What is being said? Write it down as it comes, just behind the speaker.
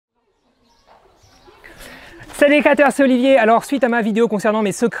Salut les créateurs, c'est Olivier. Alors suite à ma vidéo concernant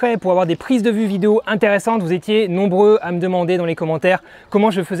mes secrets pour avoir des prises de vue vidéo intéressantes, vous étiez nombreux à me demander dans les commentaires comment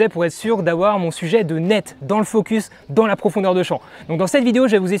je faisais pour être sûr d'avoir mon sujet de net, dans le focus, dans la profondeur de champ. Donc dans cette vidéo,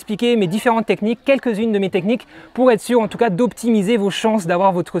 je vais vous expliquer mes différentes techniques, quelques-unes de mes techniques pour être sûr en tout cas d'optimiser vos chances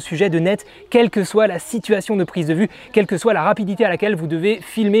d'avoir votre sujet de net, quelle que soit la situation de prise de vue, quelle que soit la rapidité à laquelle vous devez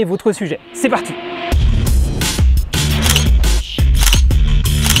filmer votre sujet. C'est parti!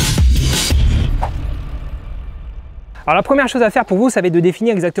 Alors la première chose à faire pour vous, ça va être de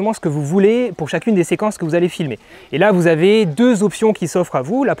définir exactement ce que vous voulez pour chacune des séquences que vous allez filmer. Et là, vous avez deux options qui s'offrent à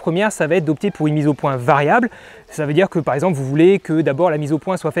vous. La première, ça va être d'opter pour une mise au point variable. Ça veut dire que par exemple, vous voulez que d'abord la mise au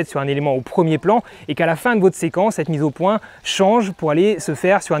point soit faite sur un élément au premier plan et qu'à la fin de votre séquence, cette mise au point change pour aller se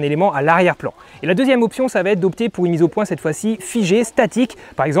faire sur un élément à l'arrière-plan. Et la deuxième option, ça va être d'opter pour une mise au point cette fois-ci figée, statique,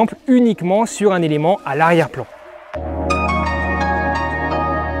 par exemple uniquement sur un élément à l'arrière-plan.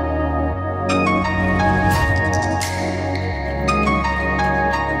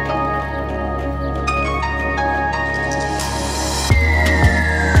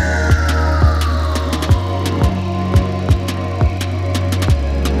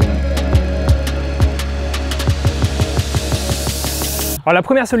 Alors la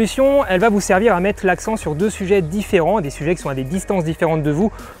première solution, elle va vous servir à mettre l'accent sur deux sujets différents, des sujets qui sont à des distances différentes de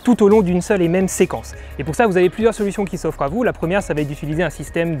vous, tout au long d'une seule et même séquence. Et pour ça, vous avez plusieurs solutions qui s'offrent à vous. La première, ça va être d'utiliser un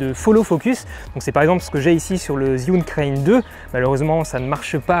système de follow focus. Donc c'est par exemple ce que j'ai ici sur le Zhiyun Crane 2. Malheureusement, ça ne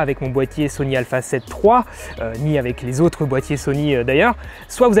marche pas avec mon boîtier Sony Alpha 7 III, ni avec les autres boîtiers Sony d'ailleurs.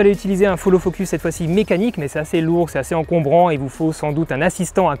 Soit vous allez utiliser un follow focus cette fois-ci mécanique, mais c'est assez lourd, c'est assez encombrant et il vous faut sans doute un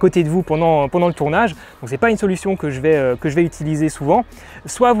assistant à côté de vous pendant le tournage. Donc c'est pas une solution que je vais utiliser souvent.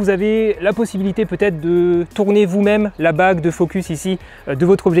 Soit vous avez la possibilité peut-être de tourner vous-même la bague de focus ici de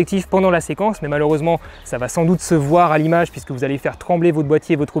votre objectif pendant la séquence, mais malheureusement ça va sans doute se voir à l'image puisque vous allez faire trembler votre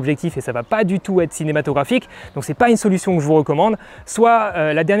boîtier et votre objectif et ça va pas du tout être cinématographique, donc c'est pas une solution que je vous recommande.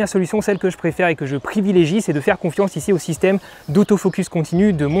 Soit la dernière solution, celle que je préfère et que je privilégie, c'est de faire confiance ici au système d'autofocus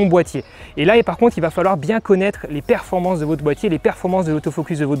continu de mon boîtier. Et là, par contre, il va falloir bien connaître les performances de votre boîtier, les performances de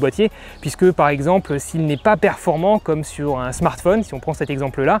l'autofocus de votre boîtier, puisque par exemple s'il n'est pas performant comme sur un smartphone, si on prend cet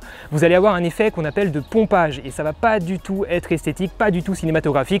exemple-là, vous allez avoir un effet qu'on appelle de pompage et ça va pas du tout être esthétique, pas du tout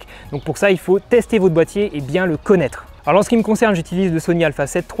cinématographique. Donc pour ça, il faut tester votre boîtier et bien le connaître. Alors en ce qui me concerne, j'utilise le Sony Alpha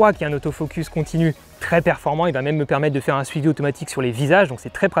 7 III qui est un autofocus continu très performant, il va même me permettre de faire un suivi automatique sur les visages, donc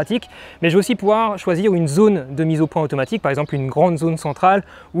c'est très pratique. Mais je vais aussi pouvoir choisir une zone de mise au point automatique, par exemple une grande zone centrale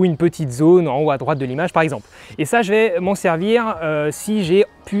ou une petite zone en haut à droite de l'image par exemple. Et ça, je vais m'en servir si j'ai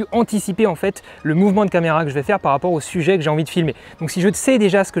pu anticiper en fait le mouvement de caméra que je vais faire par rapport au sujet que j'ai envie de filmer. Donc si je sais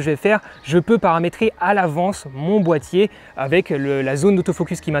déjà ce que je vais faire, je peux paramétrer à l'avance mon boîtier avec la zone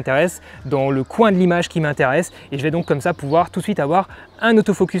d'autofocus qui m'intéresse, dans le coin de l'image qui m'intéresse, et je vais donc comme ça pouvoir tout de suite avoir un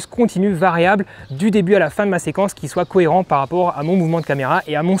autofocus continu variable du début à la fin de ma séquence qui soit cohérent par rapport à mon mouvement de caméra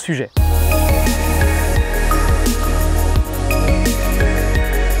et à mon sujet.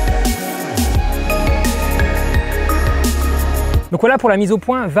 Donc voilà pour la mise au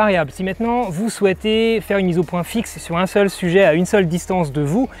point variable. Si maintenant vous souhaitez faire une mise au point fixe sur un seul sujet à une seule distance de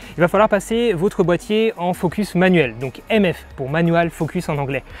vous, il va falloir passer votre boîtier en focus manuel, donc MF pour manual focus en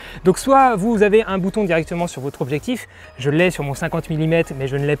anglais. Donc soit vous avez un bouton directement sur votre objectif, je l'ai sur mon 50 mm mais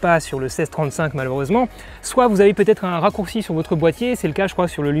je ne l'ai pas sur le 16-35 malheureusement, soit vous avez peut-être un raccourci sur votre boîtier, c'est le cas je crois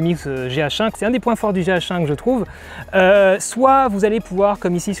sur le Lumix GH5, c'est un des points forts du GH5 je trouve, soit vous allez pouvoir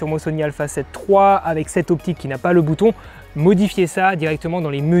comme ici sur mon Sony Alpha 7 III avec cette optique qui n'a pas le bouton, modifier ça directement dans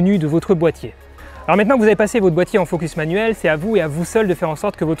les menus de votre boîtier. Alors maintenant que vous avez passé votre boîtier en focus manuel, c'est à vous et à vous seul de faire en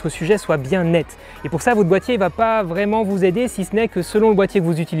sorte que votre sujet soit bien net. Et pour ça, votre boîtier ne va pas vraiment vous aider, si ce n'est que selon le boîtier que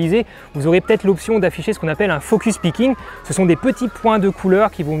vous utilisez, vous aurez peut-être l'option d'afficher ce qu'on appelle un focus picking. Ce sont des petits points de couleur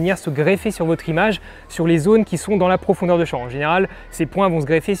qui vont venir se greffer sur votre image, sur les zones qui sont dans la profondeur de champ. En général, ces points vont se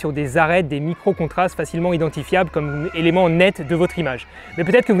greffer sur des arêtes, des micro-contrastes facilement identifiables comme éléments nets de votre image. Mais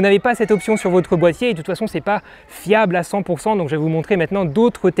peut-être que vous n'avez pas cette option sur votre boîtier et de toute façon, ce n'est pas fiable à 100%. Donc je vais vous montrer maintenant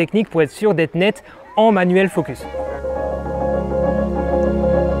d'autres techniques pour être sûr d'être net en manuel focus.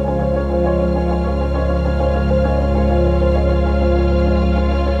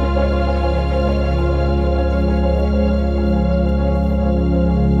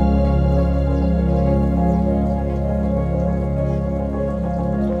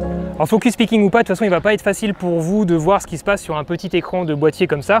 En focus picking ou pas, de toute façon il ne va pas être facile pour vous de voir ce qui se passe sur un petit écran de boîtier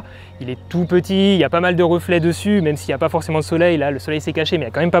comme ça. Il est tout petit, il y a pas mal de reflets dessus, même s'il n'y a pas forcément de soleil, là le soleil s'est caché mais il y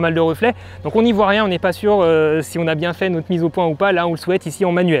a quand même pas mal de reflets. Donc on n'y voit rien, on n'est pas sûr si on a bien fait notre mise au point ou pas, là on le souhaite ici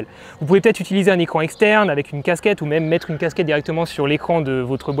en manuel. Vous pouvez peut-être utiliser un écran externe avec une casquette ou même mettre une casquette directement sur l'écran de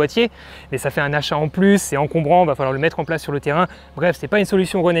votre boîtier, mais ça fait un achat en plus, c'est encombrant, il va falloir le mettre en place sur le terrain. Bref, c'est pas une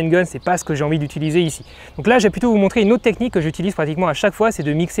solution run and gun, c'est pas ce que j'ai envie d'utiliser ici. Donc là je vais plutôt vous montrer une autre technique que j'utilise pratiquement à chaque fois, c'est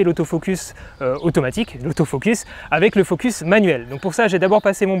de mixer l'autofocus automatique, l'autofocus, avec le focus manuel. Donc pour ça, j'ai d'abord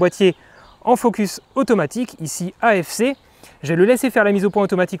passé mon boîtier en focus automatique, ici AFC. Je vais le laisser faire la mise au point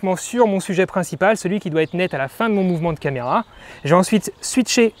automatiquement sur mon sujet principal, celui qui doit être net à la fin de mon mouvement de caméra. Je vais ensuite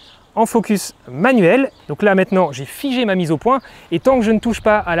switcher en focus manuel. Donc là maintenant, j'ai figé ma mise au point et tant que je ne touche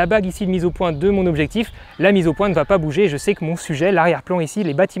pas à la bague ici de mise au point de mon objectif, la mise au point ne va pas bouger. Je sais que mon sujet, l'arrière-plan ici,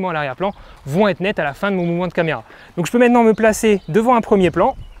 les bâtiments à l'arrière-plan vont être nets à la fin de mon mouvement de caméra. Donc je peux maintenant me placer devant un premier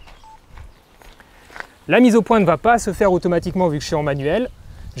plan. La mise au point ne va pas se faire automatiquement vu que je suis en manuel.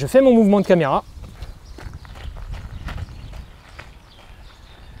 Je fais mon mouvement de caméra.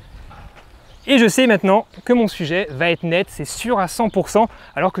 Et je sais maintenant que mon sujet va être net, c'est sûr à 100%,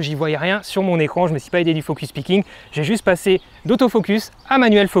 alors que j'y voyais rien sur mon écran, je ne me suis pas aidé du focus picking, j'ai juste passé d'autofocus à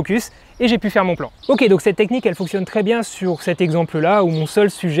manuel focus et j'ai pu faire mon plan. Ok, donc cette technique elle fonctionne très bien sur cet exemple-là où mon seul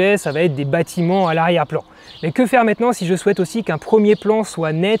sujet ça va être des bâtiments à l'arrière-plan. Mais que faire maintenant si je souhaite aussi qu'un premier plan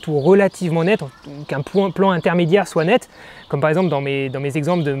soit net ou relativement net, qu'un plan intermédiaire soit net, comme par exemple dans mes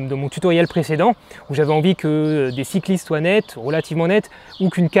exemples de mon tutoriel précédent, où j'avais envie que des cyclistes soient nets, relativement nets, ou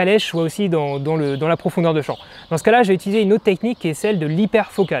qu'une calèche soit aussi dans la profondeur de champ. Dans ce cas-là, j'ai utilisé une autre technique qui est celle de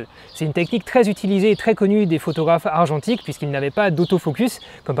l'hyperfocale. C'est une technique très utilisée et très connue des photographes argentiques, puisqu'ils n'avaient pas d'autofocus,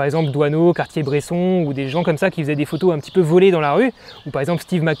 comme par exemple Douaneau, Cartier-Bresson, ou des gens comme ça qui faisaient des photos un petit peu volées dans la rue, ou par exemple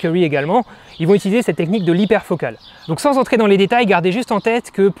Steve McCurry également. Ils vont utiliser cette technique de l'hyperfocale. Donc sans entrer dans les détails, gardez juste en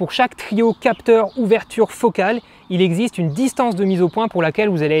tête que pour chaque trio capteur ouverture focale, il existe une distance de mise au point pour laquelle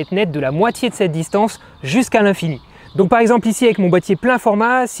vous allez être net de la moitié de cette distance jusqu'à l'infini. Donc par exemple ici avec mon boîtier plein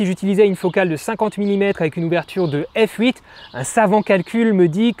format, si j'utilisais une focale de 50 mm avec une ouverture de f8, un savant calcul me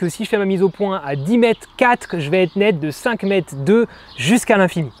dit que si je fais ma mise au point à 10 m 4, je vais être net de 5 m 2 jusqu'à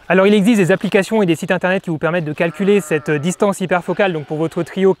l'infini. Alors il existe des applications et des sites internet qui vous permettent de calculer cette distance hyperfocale, donc pour votre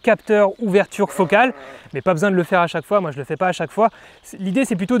trio capteur ouverture focale, mais pas besoin de le faire à chaque fois, moi je ne le fais pas à chaque fois. L'idée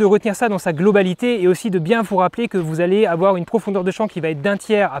c'est plutôt de retenir ça dans sa globalité et aussi de bien vous rappeler que vous allez avoir une profondeur de champ qui va être d'un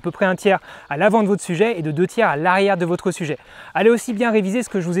tiers, à peu près un tiers à l'avant de votre sujet et de 2 tiers à l'arrière de votre sujet. Allez aussi bien réviser ce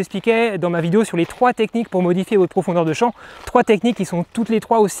que je vous expliquais dans ma vidéo sur les 3 techniques pour modifier votre profondeur de champ. 3 techniques qui sont toutes les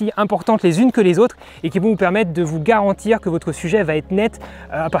 3 aussi importantes les unes que les autres et qui vont vous permettre de vous garantir que votre sujet va être net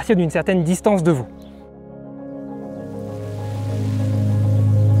à partir d'une certaine distance de vous.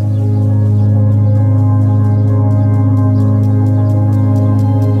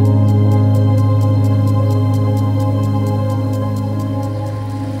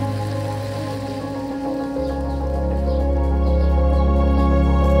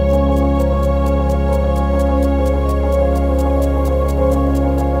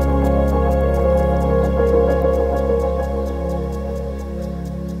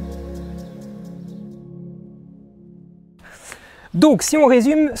 Donc si on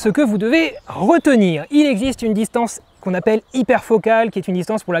résume ce que vous devez retenir, il existe une distance qu'on appelle hyperfocale, qui est une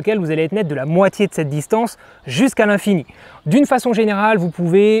distance pour laquelle vous allez être net de la moitié de cette distance jusqu'à l'infini. D'une façon générale, vous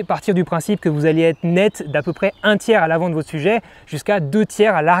pouvez partir du principe que vous allez être net d'à peu près un tiers à l'avant de votre sujet jusqu'à 2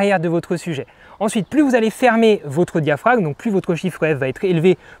 tiers à l'arrière de votre sujet. Ensuite, plus vous allez fermer votre diaphragme, donc plus votre chiffre F va être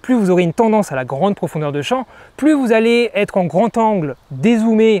élevé, plus vous aurez une tendance à la grande profondeur de champ, plus vous allez être en grand angle,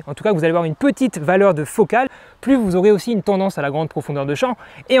 dézoomé, en tout cas vous allez avoir une petite valeur de focale, plus vous aurez aussi une tendance à la grande profondeur de champ.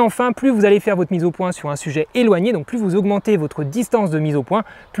 Et enfin, plus vous allez faire votre mise au point sur un sujet éloigné, donc plus vous augmentez votre distance de mise au point,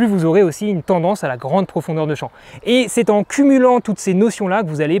 plus vous aurez aussi une tendance à la grande profondeur de champ. Et c'est en cumulant toutes ces notions-là que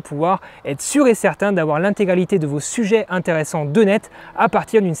vous allez pouvoir être sûr et certain d'avoir l'intégralité de vos sujets intéressants de net à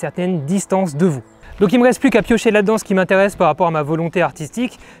partir d'une certaine distance de vous. Donc il ne me reste plus qu'à piocher là-dedans ce qui m'intéresse par rapport à ma volonté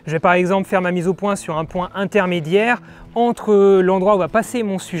artistique. Je vais par exemple faire ma mise au point sur un point intermédiaire entre l'endroit où va passer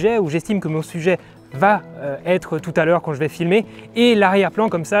mon sujet, où j'estime que mon sujet va être tout à l'heure quand je vais filmer, et l'arrière-plan,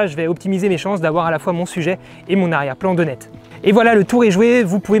 comme ça je vais optimiser mes chances d'avoir à la fois mon sujet et mon arrière-plan de net. Et voilà, le tour est joué,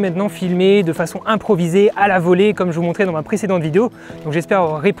 vous pouvez maintenant filmer de façon improvisée, à la volée, comme je vous montrais dans ma précédente vidéo. Donc j'espère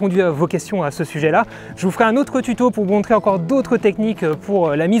avoir répondu à vos questions à ce sujet-là. Je vous ferai un autre tuto pour vous montrer encore d'autres techniques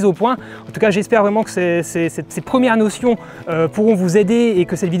pour la mise au point. En tout cas, j'espère vraiment que ces premières notions pourront vous aider et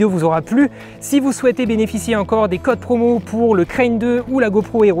que cette vidéo vous aura plu. Si vous souhaitez bénéficier encore des codes promo pour le Crane 2 ou la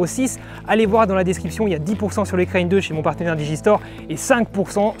GoPro Hero 6, allez voir dans la description, il y a 10% sur les Crane 2 chez mon partenaire Digistore et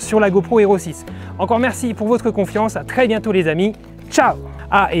 5% sur la GoPro Hero 6. Encore merci pour votre confiance, à très bientôt les amis, Ciao!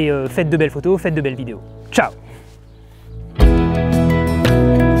 Ah, et faites de belles photos, faites de belles vidéos. Ciao!